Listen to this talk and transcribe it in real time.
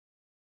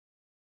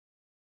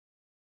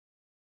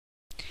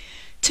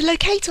To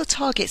locate or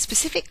target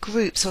specific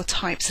groups or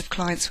types of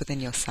clients within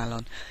your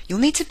salon, you'll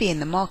need to be in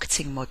the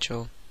Marketing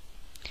module.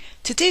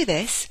 To do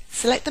this,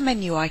 select the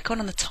menu icon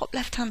on the top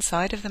left-hand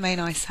side of the main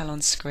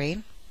iSalon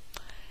screen,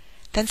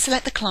 then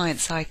select the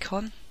Clients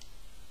icon,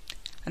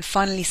 and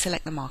finally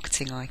select the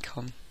Marketing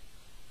icon.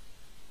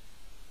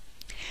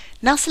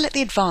 Now select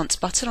the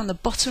Advanced button on the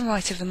bottom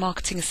right of the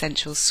Marketing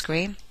Essentials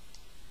screen,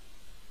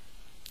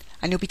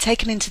 and you'll be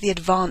taken into the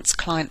Advanced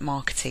Client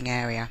Marketing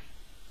area.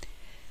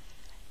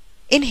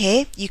 In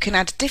here, you can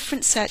add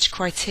different search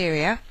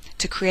criteria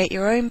to create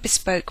your own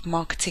bespoke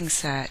marketing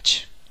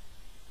search.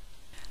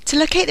 To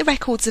locate the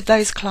records of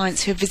those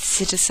clients who have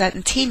visited a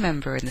certain team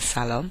member in the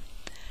salon,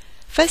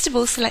 first of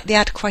all select the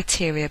Add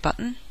Criteria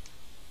button.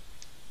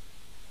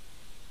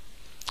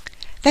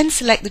 Then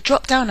select the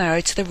drop-down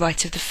arrow to the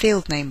right of the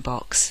field name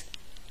box.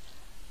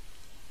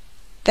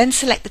 Then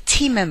select the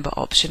team member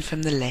option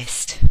from the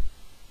list.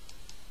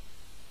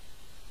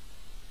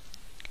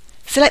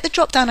 Select the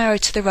drop-down arrow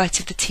to the right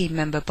of the team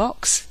member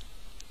box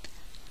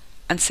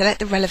and select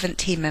the relevant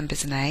team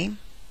member's name.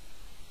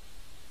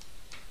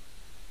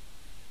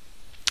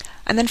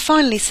 And then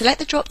finally select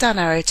the drop-down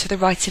arrow to the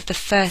right of the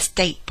first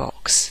date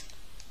box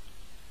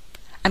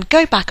and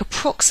go back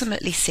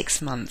approximately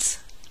 6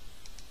 months.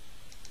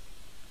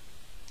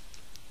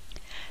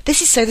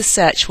 This is so the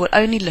search will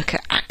only look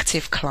at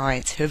active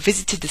clients who have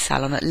visited the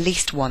salon at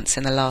least once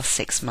in the last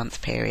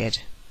 6-month period.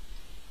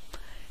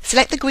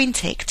 Select the green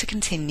tick to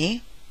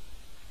continue.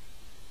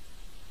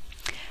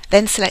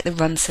 Then select the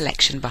Run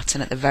Selection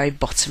button at the very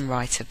bottom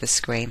right of the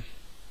screen.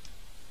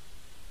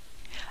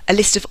 A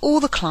list of all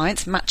the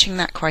clients matching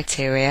that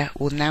criteria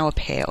will now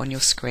appear on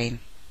your screen.